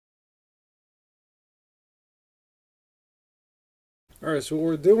Alright, so what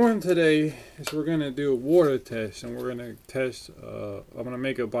we're doing today is we're going to do a water test, and we're going to test, I'm going to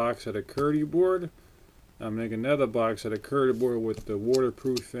make a box out of curdy board. I'm going to make another box out of curdy board with the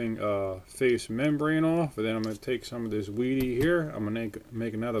waterproofing face membrane off, and then I'm going to take some of this weedy here. I'm going to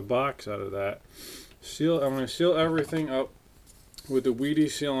make another box out of that. I'm going to seal everything up with the weedy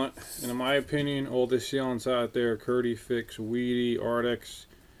sealant, and in my opinion, all the sealants out there, Curdy Fix, Weedy, Ardex,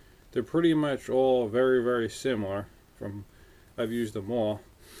 they're pretty much all very similar. I've used them all.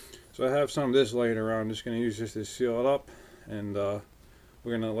 So I have some of this laying around. I'm just going to use this to seal it up, and we're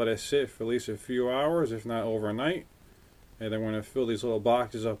going to let it sit for at least a few hours, if not overnight. And then we're going to fill these little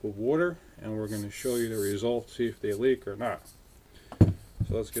boxes up with water, and we're going to show you the results, see if they leak or not. So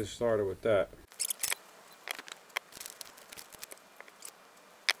let's get started with that.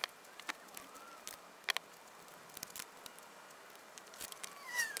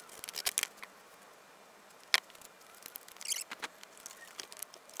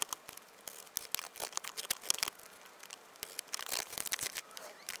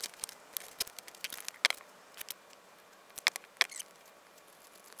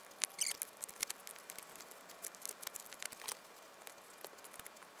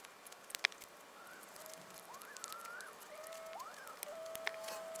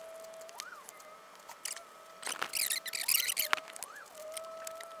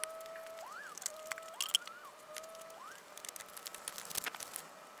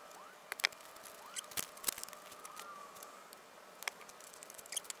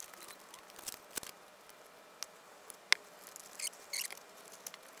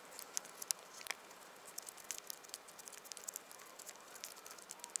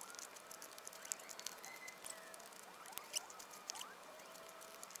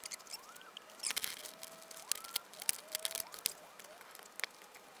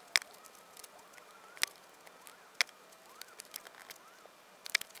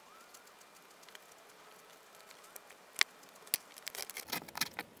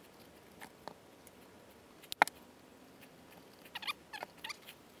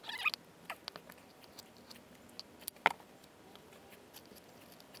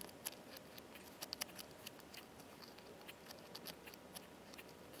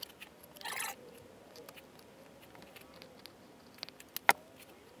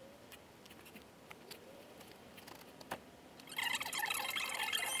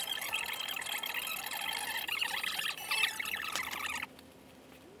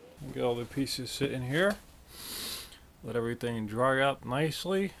 Get all the pieces sitting here. Let everything dry out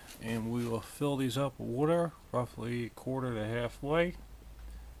nicely, and we will fill these up with water, roughly quarter to halfway,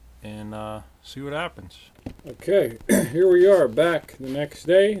 and see what happens. Okay, here we are back the next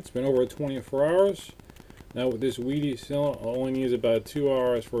day. It's been over 24 hours. Now with this weedy sealant, I only needs about 2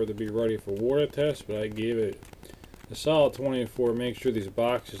 hours for it to be ready for water test, but I gave it a solid 24. Make sure these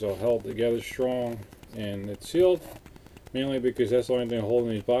boxes are held together strong and it's sealed. Mainly because that's the only thing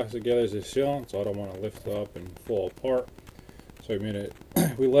holding these boxes together is the sealant, so I don't want to lift it up and fall apart. So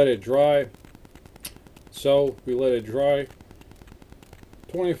we let it dry. So we let it dry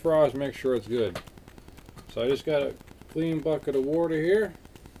 24 hours, make sure it's good. So I just got a clean bucket of water here.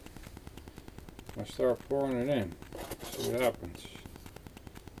 I start pouring it in. See what happens.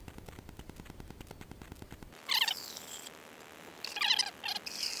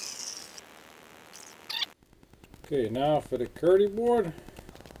 Okay, now for the curdy board.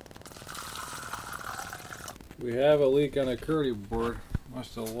 We have a leak on the curdy board.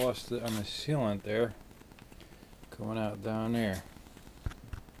 Must have lost it on the sealant there. Coming out down there.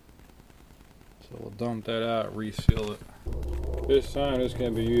 So we'll dump that out, reseal it. This time it's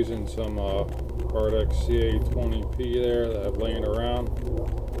going to be using some Ardex CA20P there that I've laying around.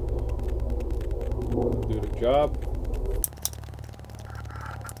 Do the job.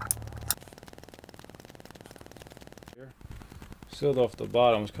 Sealed off the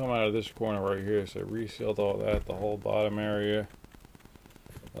bottom. It's coming out of this corner right here, so I resealed all that, the whole bottom area.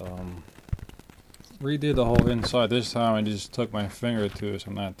 Redid the whole inside. This time I just took my finger to it, so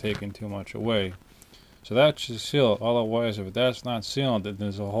I'm not taking too much away. So that should seal it. Otherwise, if that's not sealed, then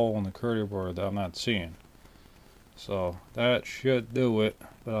there's a hole in the curdy board that I'm not seeing. So that should do it.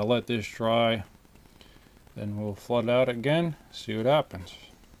 But I'll let this dry. Then we'll flood out again, see what happens.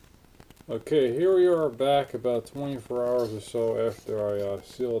 Okay, here we are back about 24 hours or so after I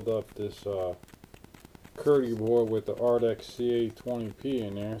sealed up this curdy board with the Ardex CA20P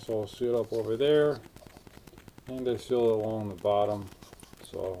in there. So I'll seal it up over there, and I seal it along the bottom.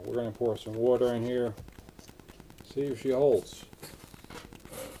 So we're going to pour some water in here, see if she holds.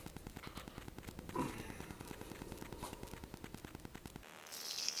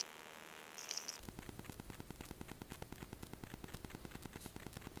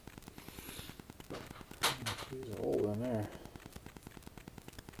 There's a hole in there.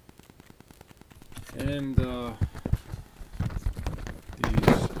 And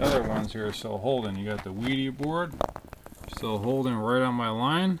these other ones here are still holding. You got the weedy board still holding right on my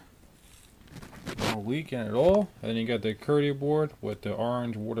line. No leaking at all. And you got the Curdy board with the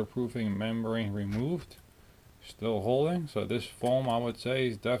orange waterproofing membrane removed. Still holding. So this foam, I would say,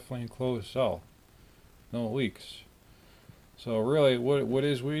 is definitely closed cell. No leaks. So really, what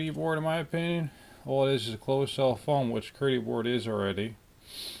is weedy board in my opinion? All it is a closed cell foam, which Curdy board is already,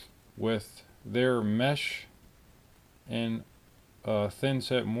 with their mesh and thin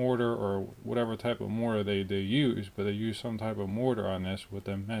set mortar or whatever type of mortar they use, but they use some type of mortar on this with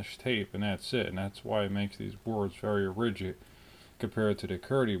the mesh tape, and that's it. And that's why it makes these boards very rigid compared to the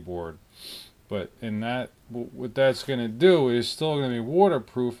Curdy board. But in that, what that's going to do is still going to be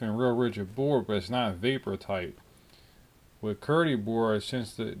waterproof and real rigid board, but it's not vapor tight. With Curdy board,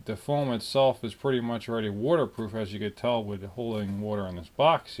 since the foam itself is pretty much already waterproof, as you can tell with holding water in this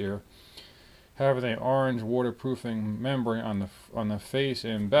box here, having an orange waterproofing membrane on the face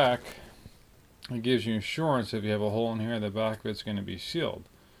and back, it gives you assurance if you have a hole in here, the back of it's going to be sealed.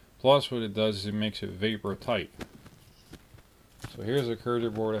 Plus, what it does is it makes it vapor tight. So here's a Curdy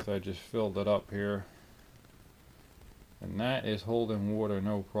board if I just filled it up here. And that is holding water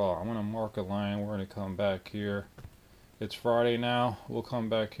no problem. I'm going to mark a line. We're going to come back here. It's Friday now. We'll come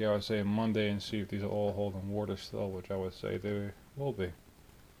back here, I would say Monday, and see if these are all holding water still, which I would say they will be.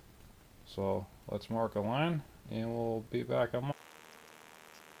 So let's mark a line and we'll be back on Monday.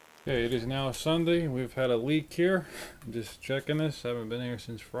 Okay, it is now Sunday. We've had a leak here. I'm just checking this. I haven't been here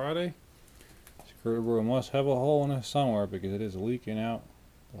since Friday. Curdy board must have a hole in it somewhere because it is leaking out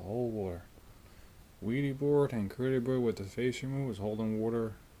the whole water. Weedy board and Curdy board with the face removed is holding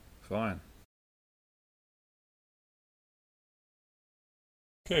water fine.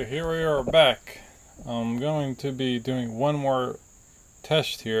 Okay, here we are back. I'm going to be doing one more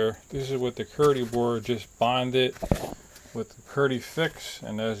test here. This is with the Curdy board, just bond it with the Curdy fix,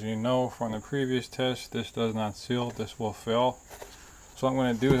 and as you know from the previous test, this does not seal. This will fail. So what I'm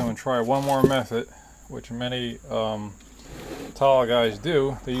going to do is I'm going to try one more method, which many tile guys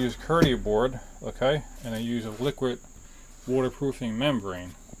do. They use Curdy board, okay, and they use a liquid waterproofing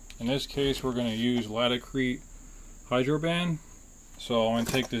membrane. In this case, we're going to use Latacrete Hydroband. So I'm going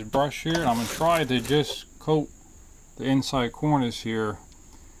to take this brush here and I'm going to try to just coat the inside corners here.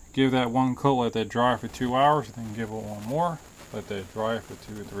 Give that one coat, let that dry for 2 hours, and then give it one more. Let that dry for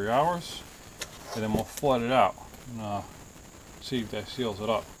 2 or 3 hours, and then we'll flood it out and see if that seals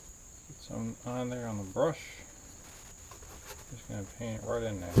it up. Get some on there on the brush. Just going to paint it right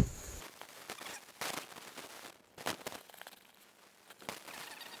in there.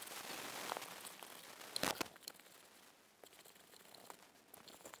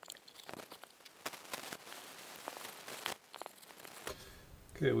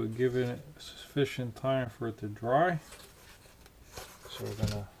 Okay, we're giving it sufficient time for it to dry. So we're going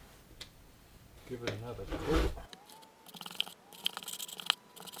to give it another coat.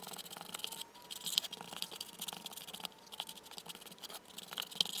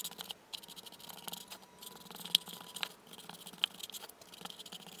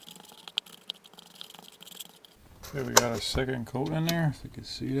 Okay, we got a second coat in there, so you can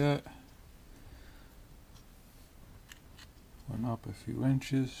see that. Went up a few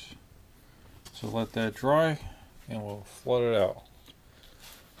inches. So let that dry and we'll flood it out.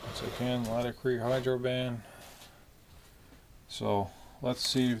 Once again, Latacrete Hydroband. So let's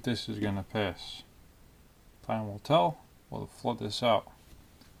see if this is going to pass. Time will tell. We'll flood this out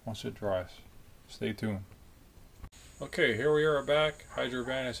once it dries. Stay tuned. Okay, here we are back.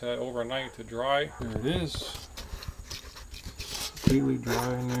 Hydroband has had overnight to dry. Here it is. Completely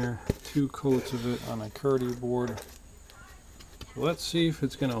dry in there. 2 coats of it on a Curdy board. So let's see if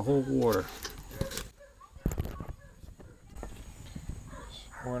it's going to hold water.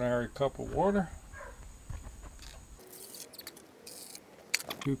 Ordinary cup of water.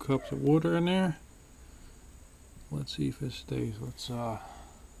 2 cups of water in there. Let's see if it stays. Let's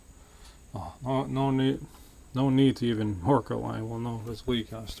no need to even mark a line. We'll know if it's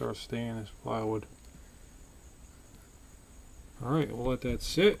leaking. I'll start staining this plywood. Alright, we'll let that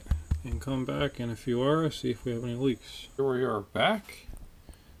sit and come back in a few hours, see if we have any leaks. Here we are back.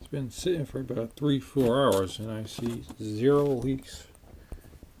 It's been sitting for about 3-4 hours and I see 0 leaks.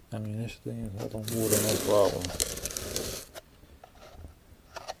 I mean, this thing is holding water no problem.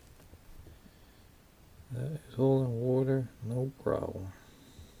 That is holding water no problem.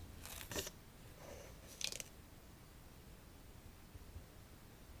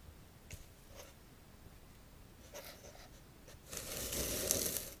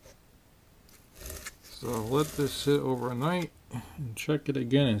 So So let this sit overnight and check it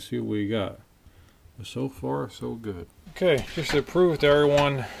again and see what we got. But so far, so good. Okay, just to prove to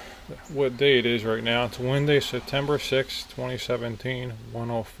everyone what day it is right now. It's Wednesday, September 6th, 2017,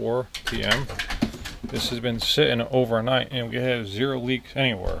 1:04 p.m. This has been sitting overnight and we have 0 leaks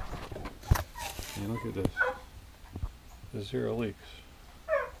anywhere. And look at this. There's 0 leaks.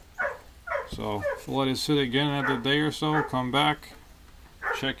 So let it sit again after a day or so, come back,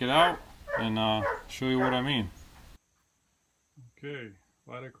 check it out, and show you what I mean. Okay,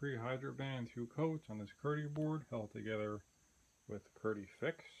 Latacrete Hydroband 2 coats on this Curdy board held together with Curdy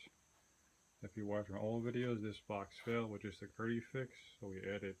Fix. If you watch my old videos, this box failed with just a Curdy Fix, so we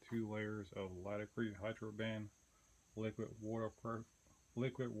added 2 layers of Latacrete Hydroband liquid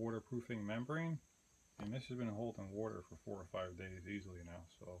waterproofing membrane, and this has been holding water for 4 or 5 days easily now.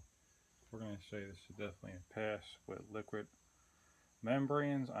 So we're going to say this is definitely a pass with liquid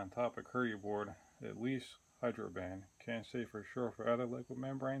membranes on top of Curdy board, at least Hydroband. Can't say for sure for other liquid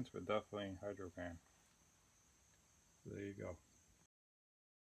membranes, but definitely Hydroband. There you go.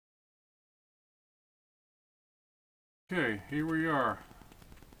 Okay, here we are.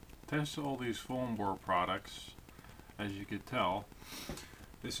 Tested all these foam board products, as you could tell.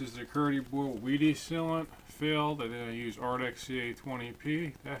 This is the Curdy board weedy sealant, failed, and then I used Ardex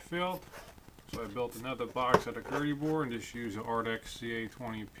CA20P, that failed. So I built another box of the Curdy board and just used the Ardex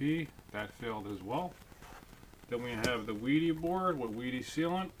CA20P, that failed as well. Then we have the weedy board with weedy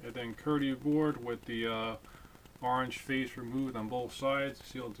sealant, and then Curdy board with the orange face removed on both sides,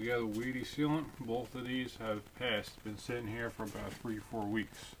 sealed together with weedy sealant. Both of these have passed, been sitting here for about 3-4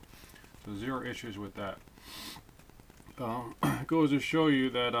 weeks. So 0 issues with that. It goes to show you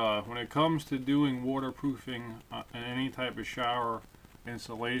that when it comes to doing waterproofing in any type of shower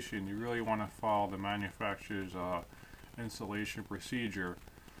insulation, you really want to follow the manufacturer's installation procedure.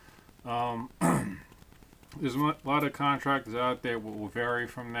 There's a lot of contractors out there will vary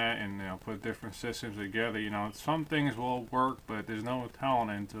from that and put different systems together. You know, some things will work, but there's no telling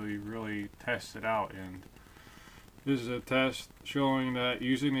until you really test it out. And this is a test showing that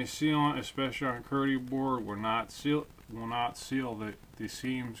using the sealant, especially on Curdy board, will not seal the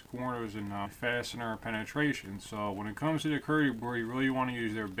seams, corners, and fastener penetration. So when it comes to the Curdy board, you really want to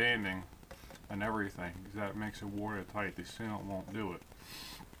use their banding and everything, because that makes it watertight. The sealant won't do it.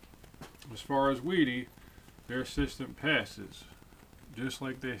 As far as weedy, their system passes. Just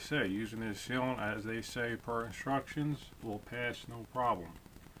like they say, using the sealant as they say per instructions will pass no problem.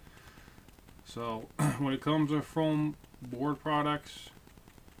 So when it comes to foam board products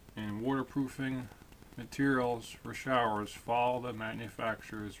and waterproofing materials for showers, follow the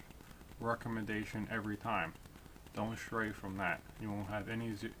manufacturer's recommendation every time. Don't stray from that. You won't have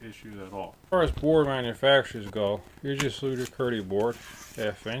any issues at all. As far as board manufacturers go, here's your Sluter Curdy board,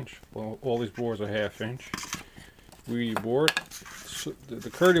 1/2 inch. Well, all these boards are 1/2 inch. Weedy board. So the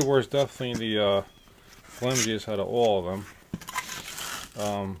Curdy board is definitely the flimsiest out of all of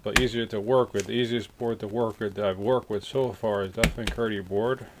them, but easier to work with. The easiest board to work with that I've worked with so far is definitely Curdy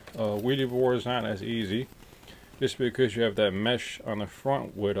board. Weedy board is not as easy, just because you have that mesh on the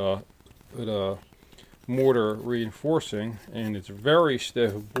front with a mortar reinforcing, and it's a very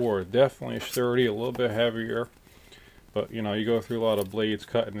stiff board. Definitely sturdy, a little bit heavier, but you know, you go through a lot of blades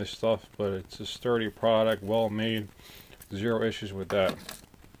cutting this stuff, but it's a sturdy product, well made, 0 issues with that.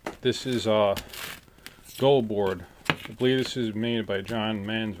 This is Gold board. I believe this is made by John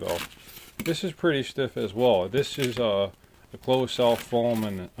Mansville. This is pretty stiff as well. This is a closed cell foam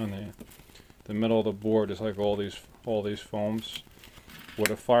on the middle of the board, just like all these foams, with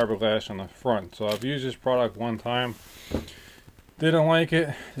a fiberglass on the front. So I've used this product one time, didn't like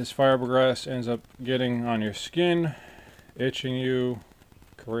it. This fiberglass ends up getting on your skin, itching you,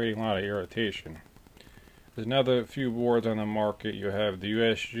 creating a lot of irritation. There's another few boards on the market. You have the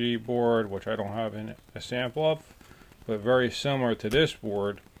USG board, which I don't have a sample of, but very similar to this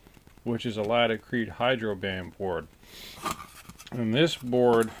board, which is a Latacrete Hydroband board. And this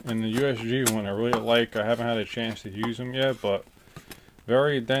board and the USG one I really like. I haven't had a chance to use them yet, but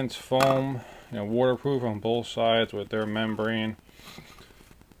very dense foam, you know, waterproof on both sides with their membrane,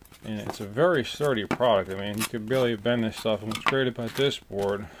 and it's a very sturdy product. I mean, you could barely bend this stuff, and what's great about this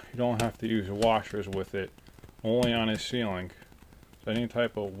board, you don't have to use washers with it, only on its ceiling. So any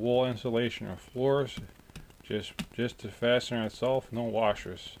type of wool insulation or floors, just the fastener itself, no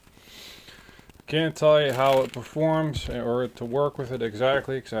washers. Can't tell you how it performs or to work with it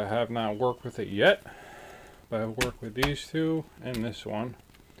exactly, because I have not worked with it yet. But I've worked with these two and this one,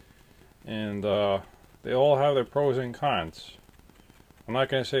 and they all have their pros and cons. I'm not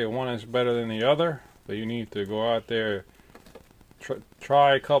going to say one is better than the other, but you need to go out there,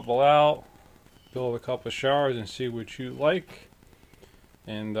 try a couple out, build a couple showers and see what you like,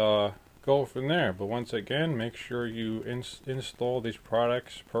 and go from there. But once again, make sure you install these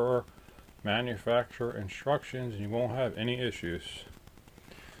products per manufacturer instructions and you won't have any issues.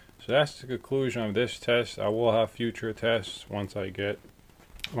 So that's the conclusion of this test. I will have future tests once I get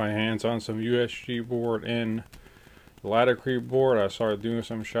my hands on some USG board and laddercrete board. I started doing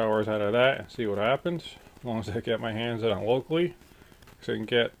some showers out of that and see what happens, as long as I get my hands on it locally. So I can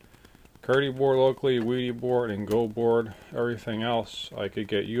get Curdy board locally, Weedy board, and Go board. Everything else I could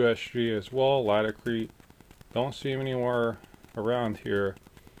get USG as well. Laddercrete, don't see them anywhere around here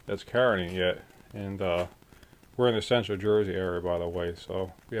that's carrying it yet. And we're in the central Jersey area, by the way,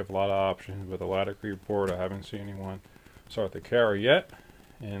 so we have a lot of options with the laddercrete board. I haven't seen anyone start to carry yet.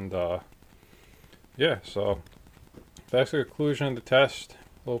 And yeah, so that's the conclusion of the test.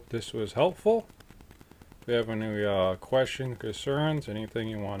 Hope this was helpful. If you have any questions, concerns, anything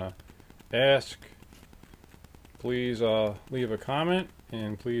you want to ask, please leave a comment,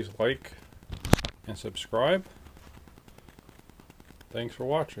 and please like and subscribe. Thanks for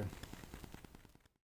watching.